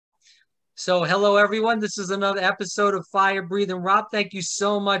So, hello everyone. This is another episode of Fire Breathing Rob. Thank you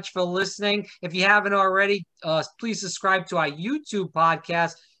so much for listening. If you haven't already, please subscribe to our YouTube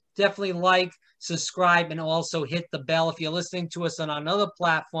podcast. Definitely like, subscribe, and also hit the bell if you're listening to us on another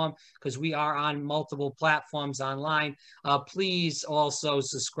platform, because we are on multiple platforms online. Please also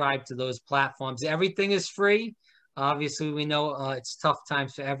subscribe to those platforms. Everything is free. Obviously, we know it's tough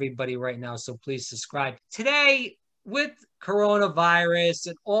times for everybody right now, so please subscribe. Today, with coronavirus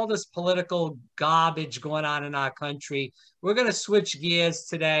and all this political garbage going on in our country, we're going to switch gears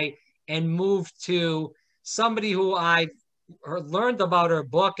today and move to somebody who I learned about her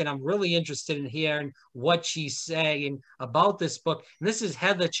book, and I'm really interested in hearing what she's saying about this book. And this is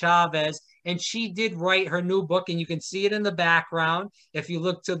Heather Chavez, and she did write her new book, and you can see it in the background. If you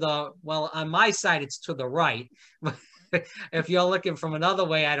look to the, well, on my side, it's to the right. If you're looking from another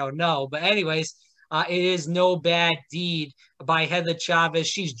way, I don't know. But anyways, it is No Bad Deed by Heather Chavez.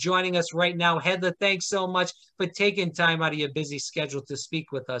 She's joining us right now. Heather, thanks so much for taking time out of your busy schedule to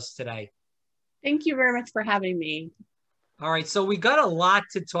speak with us today. Thank you very much for having me. All right, so we got a lot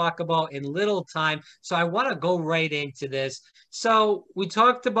to talk about in little time, so I want to go right into this. So we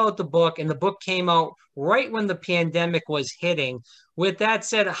talked about the book, and the book came out right when the pandemic was hitting. With that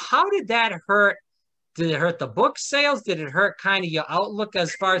said, how did that hurt? Did it hurt the book sales? Did it hurt kind of your outlook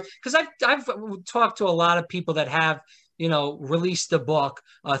as far as, because I've talked to a lot of people that have, released a book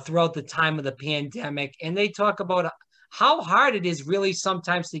throughout the time of the pandemic, and they talk about how hard it is really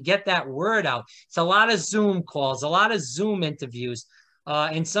sometimes to get that word out. It's a lot of Zoom calls, a lot of Zoom interviews.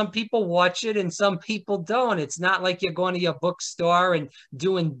 And some people watch it and some people don't. It's not like you're going to your bookstore and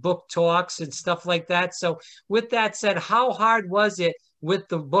doing book talks and stuff like that. So with that said, how hard was it with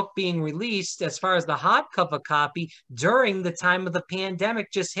the book being released as far as the hardcover copy during the time of the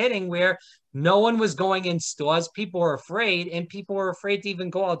pandemic just hitting, where no one was going in stores, people were afraid, and people were afraid to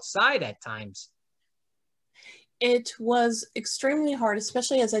even go outside at times? It was extremely hard,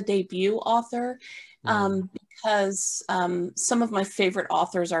 especially as a debut author, because some of my favorite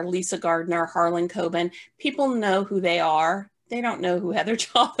authors are Lisa Gardner, Harlan Coben. People know who they are. They don't know who Heather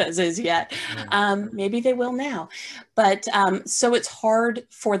Chavez is yet. Maybe they will now. But so it's hard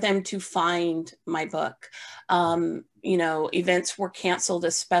for them to find my book. Events were canceled,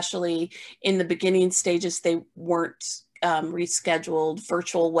 especially in the beginning stages. They weren't rescheduled.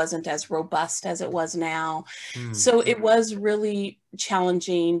 Virtual wasn't as robust as it was now. So it was really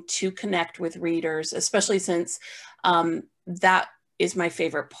challenging to connect with readers, especially since that is my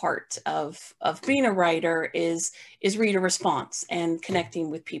favorite part of being a writer is reader response and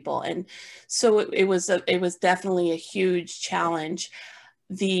connecting with people. And so it was definitely a huge challenge.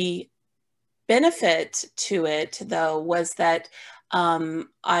 The benefit to it, though, was that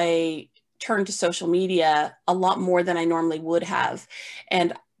I turned to social media a lot more than I normally would have.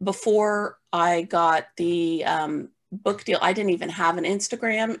 And before I got the book deal, I didn't even have an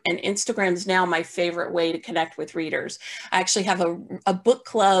Instagram, and Instagram is now my favorite way to connect with readers. I actually have a book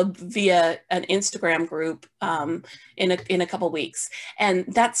club via an Instagram group in a couple weeks, and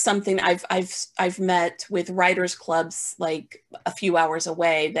that's something I've met with writers clubs like a few hours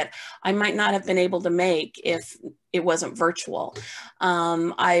away that I might not have been able to make if it wasn't virtual.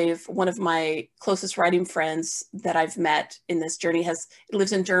 One of my closest writing friends that I've met in this journey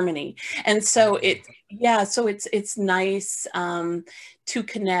lives in Germany. And so it's nice to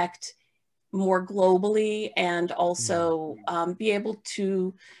connect more globally and also be able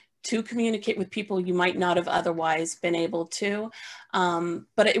to communicate with people you might not have otherwise been able to.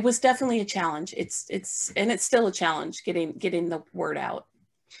 But it was definitely a challenge. It's still a challenge getting the word out.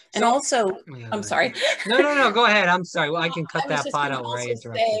 And also, I'm sorry. No, go ahead. I'm sorry. Well, I can cut that part out. I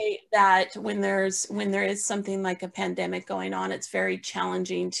say that when there is something like a pandemic going on, it's very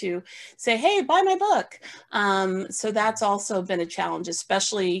challenging to say, hey, buy my book. So that's also been a challenge,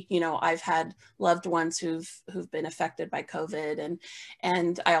 especially, I've had loved ones who've been affected by COVID.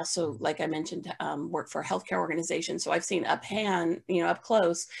 And I also, like I mentioned, work for a healthcare organization. So I've seen up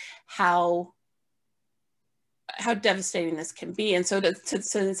close how devastating this can be. And so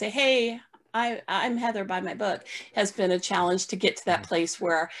to say, hey, I'm Heather, buy my book, has been a challenge to get to that place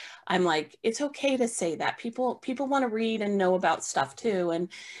where I'm like, it's okay to say that. People want to read and know about stuff too. And,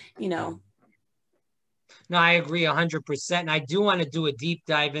 No, I agree 100%. And I do want to do a deep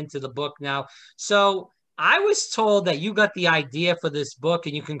dive into the book now. So I was told that you got the idea for this book,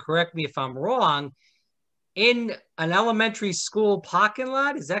 and you can correct me if I'm wrong, in an elementary school parking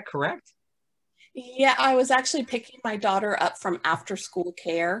lot. Is that correct? Yeah, I was actually picking my daughter up from after school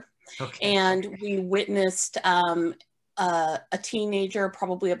care. Okay. And we witnessed a teenager,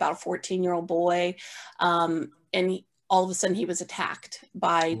 probably about a 14-year-old boy, and all of a sudden he was attacked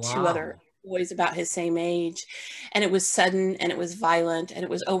by two other boys about his same age, and it was sudden and it was violent and it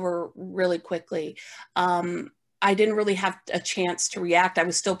was over really quickly. I didn't really have a chance to react. I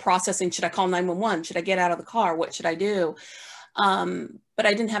was still processing, should I call 911? Should I get out of the car? What should I do? But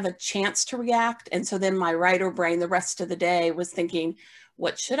I didn't have a chance to react. And so then my writer brain the rest of the day was thinking,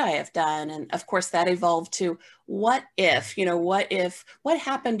 what should I have done? And of course that evolved to what if, what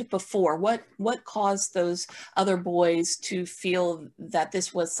happened before? What caused those other boys to feel that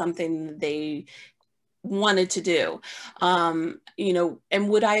this was something they wanted to do, and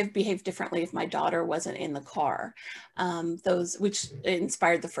would I have behaved differently if my daughter wasn't in the car? Which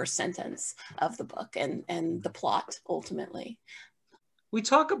inspired the first sentence of the book and the plot ultimately. We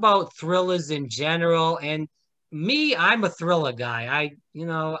talk about thrillers in general, and me, I'm a thriller guy.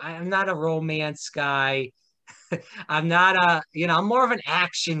 I'm not a romance guy. I'm not I'm more of an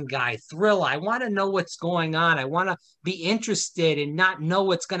action guy, thriller. I want to know what's going on. I want to be interested and not know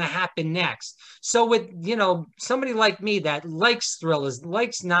what's going to happen next. So with, somebody like me that likes thrillers,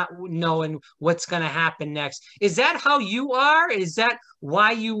 likes not knowing what's going to happen next, is that how you are? Is that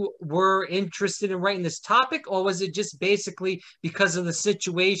why you were interested in writing this topic? Or was it just basically because of the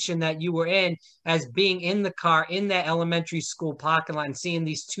situation that you were in as being in the car in that elementary school parking lot and seeing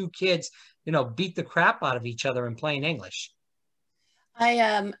these two kids beat the crap out of each other in plain English?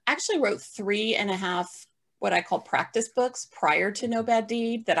 I actually wrote 3.5 what I call practice books prior to No Bad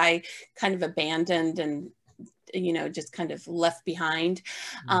Deed that I kind of abandoned and, just kind of left behind.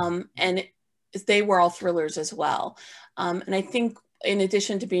 And they were all thrillers as well. And I think in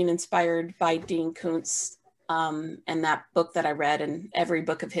addition to being inspired by Dean Koontz, and that book that I read and every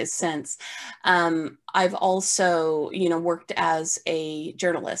book of his since, I've also, worked as a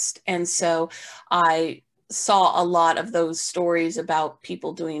journalist. And so I saw a lot of those stories about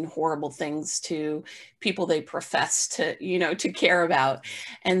people doing horrible things to people they profess to, to care about.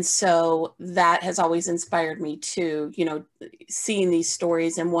 And so that has always inspired me too, seeing these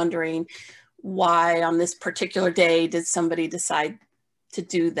stories and wondering why on this particular day did somebody decide to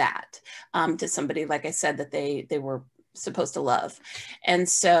do that to somebody, like I said, that they were supposed to love. And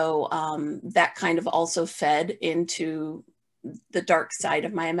so that kind of also fed into the dark side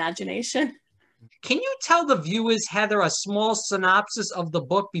of my imagination. Can you tell the viewers, Heather, a small synopsis of the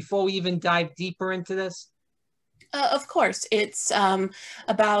book before we even dive deeper into this? Of course. It's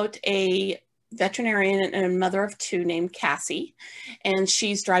about a veterinarian and a mother of two named Cassie, and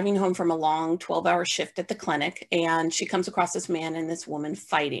she's driving home from a long 12-hour shift at the clinic, and she comes across this man and this woman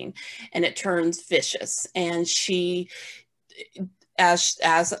fighting, and it turns vicious. And she, as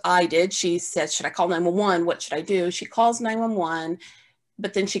I did, she says, should I call 911? What should I do? She calls 911,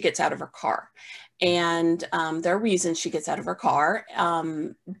 but then she gets out of her car. And there are reasons she gets out of her car,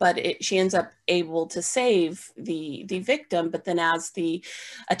 but she ends up able to save the victim. But then as the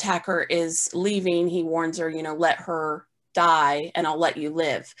attacker is leaving, he warns her, let her die and I'll let you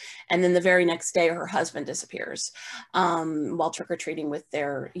live. And then the very next day, her husband disappears while trick-or-treating with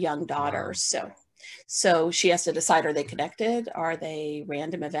their young daughter. Wow. So she has to decide, are they connected? Are they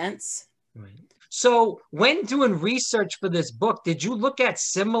random events? Right. So when doing research for this book, did you look at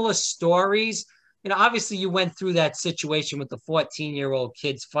similar stories? Obviously you went through that situation with the 14-year-old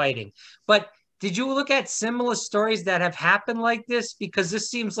kids fighting, but did you look at similar stories that have happened like this? Because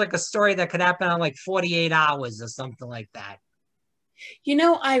this seems like a story that could happen on like 48 hours or something like that.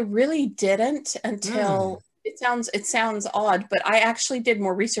 I really didn't until it sounds odd, but I actually did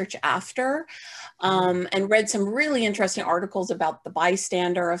more research after and read some really interesting articles about the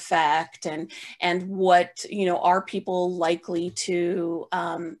bystander effect and what, are people likely to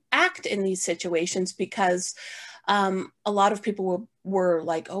act in these situations, because a lot of people were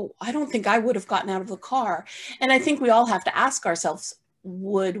like, oh, I don't think I would have gotten out of the car. And I think we all have to ask ourselves,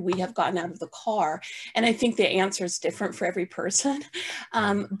 would we have gotten out of the car? And I think the answer is different for every person.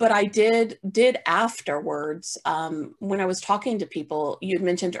 But I did afterwards, when I was talking to people, you'd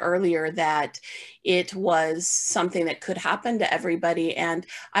mentioned earlier that it was something that could happen to everybody. And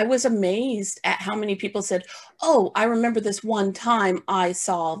I was amazed at how many people said, oh, I remember this one time I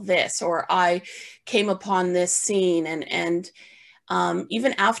saw this, or I came upon this scene. And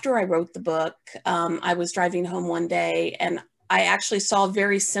even after I wrote the book, I was driving home one day and I actually saw a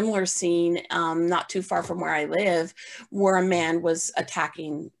very similar scene not too far from where I live, where a man was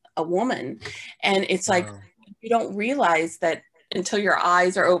attacking a woman. And it's like, you don't realize that until your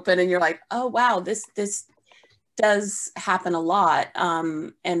eyes are open and you're like, oh, wow, this does happen a lot.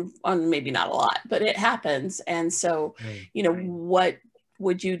 And maybe not a lot, but it happens. And so, what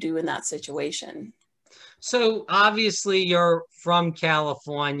would you do in that situation? So obviously you're from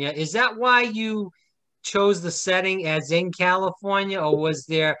California. Is that why you chose the setting as in California, or was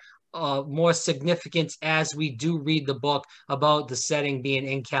there more significance as we do read the book about the setting being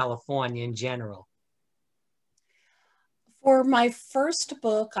in California in general? For my first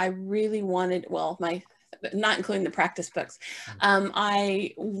book, I really wanted, well, not including the practice books,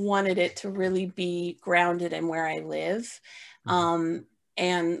 I wanted it to really be grounded in where I live.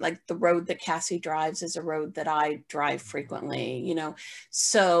 And like the road that Cassie drives is a road that I drive frequently, you know.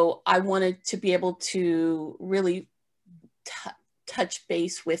 So I wanted to be able to really touch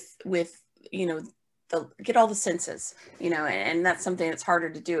base with, you know, get all the senses, you know, and that's something that's harder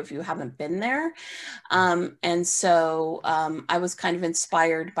to do if you haven't been there. And so I was kind of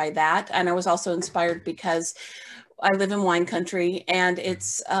inspired by that. And I was also inspired because I live in wine country, and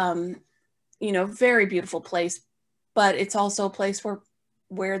it's, you know, very beautiful place, but it's also a place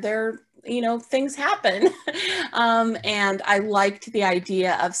where there, you know, things happen. And I liked the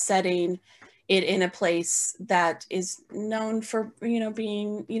idea of setting it in a place that is known for, you know,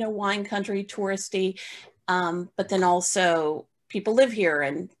 being, you know, wine country, touristy, but then also people live here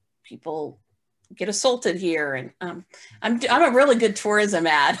and people get assaulted here. And I'm a really good tourism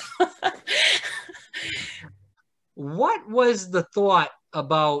ad. What was the thought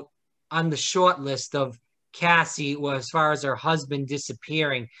about on the short list of Cassie, or as far as her husband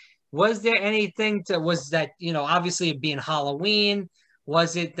disappearing? Was there anything was that, you know, obviously it being Halloween,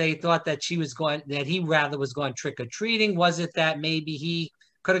 was it they thought that that he rather was going trick-or-treating? Was it that maybe he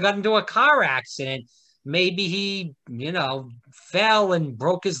could have gotten into a car accident? Maybe he, you know, fell and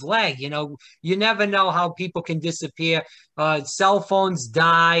broke his leg. You know, you never know how people can disappear. Cell phones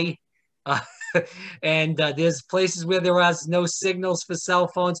die. And there's places where there was no signals for cell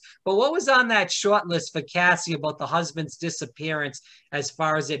phones. But what was on that short list for Cassie about the husband's disappearance, as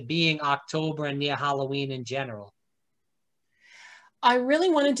far as it being October and near Halloween in general? I really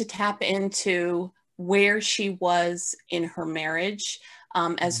wanted to tap into where she was in her marriage,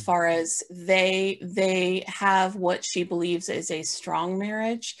 as far as they have what she believes is a strong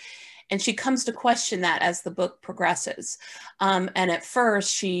marriage. And she comes to question that as the book progresses. And at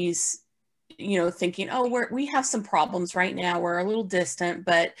first she's, you know, thinking, oh, we have some problems right now. We're a little distant,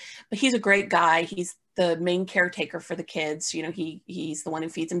 but he's a great guy. He's the main caretaker for the kids. You know, he's the one who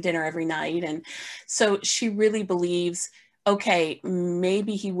feeds them dinner every night. And so she really believes, okay,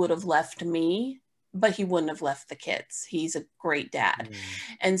 maybe he would have left me, but he wouldn't have left the kids. He's a great dad.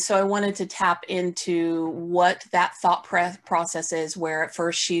 And so I wanted to tap into what that thought process is, where at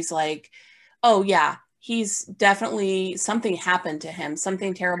first she's like, oh yeah, he's definitely, something happened to him.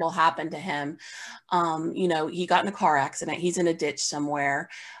 Something terrible happened to him. You know, he got in a car accident. He's in a ditch somewhere.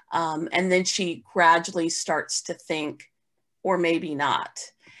 And then she gradually starts to think, or maybe not.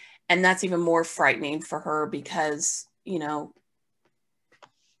 And that's even more frightening for her because, you know,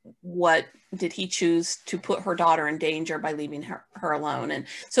 what did he choose to put her daughter in danger by leaving her alone? And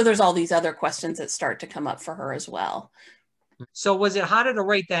so there's all these other questions that start to come up for her as well. So was it harder to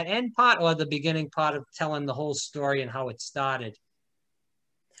write that end part or the beginning part of telling the whole story and how it started?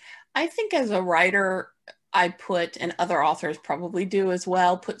 I think as a writer, I put, and other authors probably do as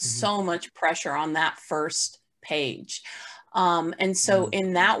well, put so much pressure on that first page. And so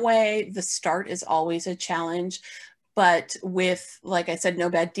in that way, the start is always a challenge. But with, like I said, No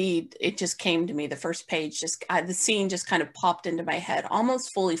Bad Deed, it just came to me. The first page, the scene just kind of popped into my head,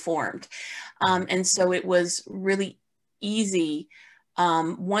 almost fully formed. And so it was really easy.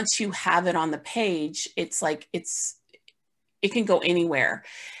 Once you have it on the page, it's like, it can go anywhere.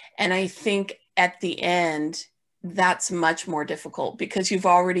 And I think at the end, that's much more difficult because you've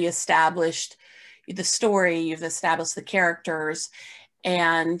already established the story, you've established the characters,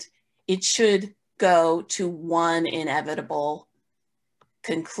 and it should go to one inevitable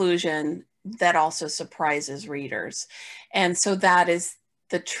conclusion that also surprises readers. And so that is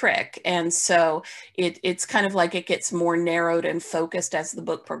the trick. And so it's kind of like it gets more narrowed and focused as the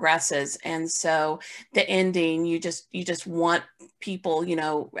book progresses. And so the ending, you just want people, you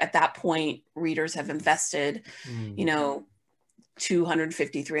know, at that point, readers have invested, you know,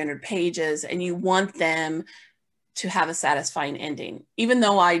 250, 300 pages, and you want them to have a satisfying ending. Even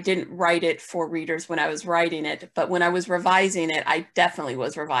though I didn't write it for readers when I was writing it, but when I was revising it, I definitely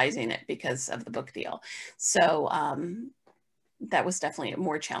was revising it because of the book deal. So that was definitely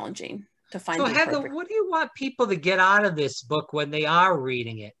more challenging to find. So Heather, what do you want people to get out of this book when they are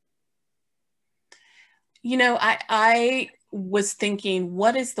reading it? You know, I was thinking,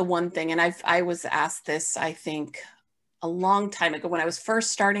 what is the one thing, and I was asked this, I think, a long time ago when I was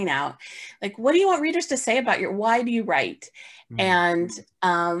first starting out, like, what do you want readers to say about why do you write? And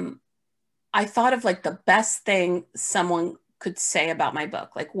I thought of like the best thing someone could say about my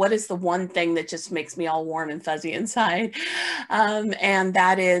book. Like, what is the one thing that just makes me all warm and fuzzy inside? And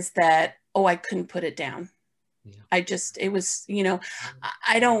that is that, oh, I couldn't put it down. Yeah. It was, you know,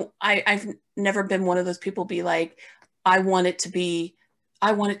 I've never been one of those people be like, I want it to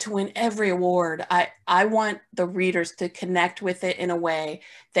win every award. I want the readers to connect with it in a way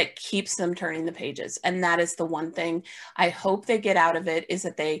that keeps them turning the pages. And that is the one thing I hope they get out of it, is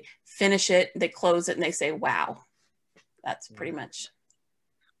that they finish it, they close it, and they say, wow. That's pretty much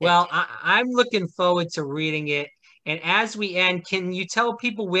well, I'm looking forward to reading it. And as we end, can you tell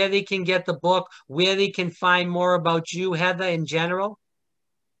people where they can get the book, where they can find more about you, Heather, in general?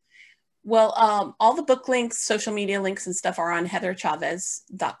 Well, all the book links, social media links and stuff are on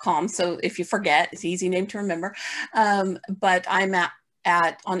heatherchavez.com. So if you forget, it's an easy name to remember. But I'm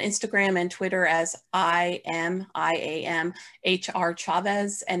on Instagram and Twitter as IAM HR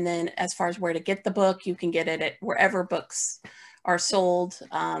Chavez. And then as far as where to get the book, you can get it at wherever books are sold.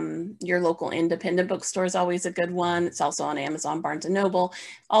 Your local independent bookstore is always a good one. It's also on Amazon, Barnes & Noble,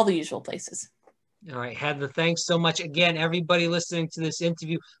 all the usual places. All right, Heather, thanks so much. Again, everybody listening to this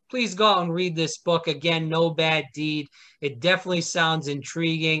interview, please go out and read this book. Again, No Bad Deed. It definitely sounds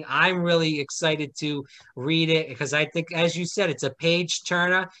intriguing. I'm really excited to read it because I think, as you said, it's a page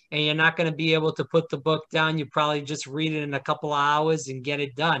turner and you're not going to be able to put the book down. You probably just read it in a couple of hours and get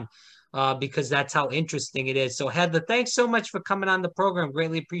it done because that's how interesting it is. So, Heather, thanks so much for coming on the program.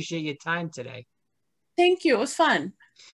 Greatly appreciate your time today. Thank you. It was fun.